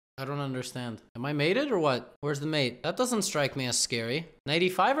I don't understand. Am I mated or what? Where's the mate? That doesn't strike me as scary. Knight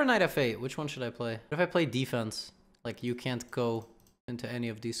e5 or knight f8? Which one should I play? What if I play defense? Like, you can't go into any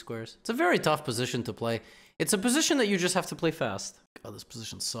of these squares. It's a very tough position to play. It's a position that you just have to play fast. God, this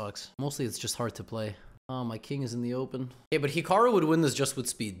position sucks. Mostly it's just hard to play. Oh, my king is in the open. Okay, but Hikaru would win this just with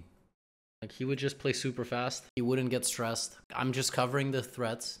speed. Like, he would just play super fast. He wouldn't get stressed. I'm just covering the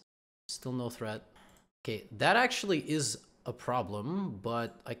threats. Still no threat. Okay, that actually is a problem,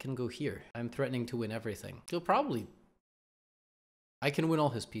 but I can go here. I'm threatening to win everything. He'll probably... I can win all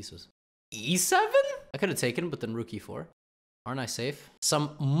his pieces. E7? I could have taken, but then rook e4. Aren't I safe? Some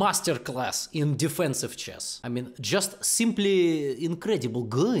masterclass in defensive chess. I mean, just simply incredible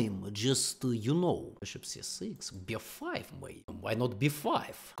game. Just, you know. Bishop c6, b5, mate. Why not b5?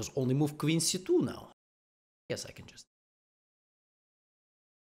 Because only move queen c2 now. Yes, I can just...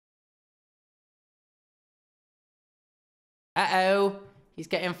 Uh-oh. He's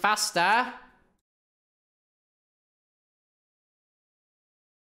getting faster.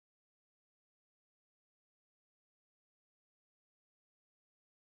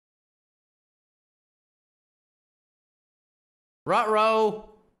 Ruh-roh!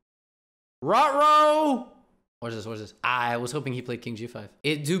 Ruh-roh! What is this? What is this? I was hoping he played king g5.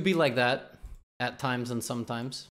 It do be like that at times and sometimes.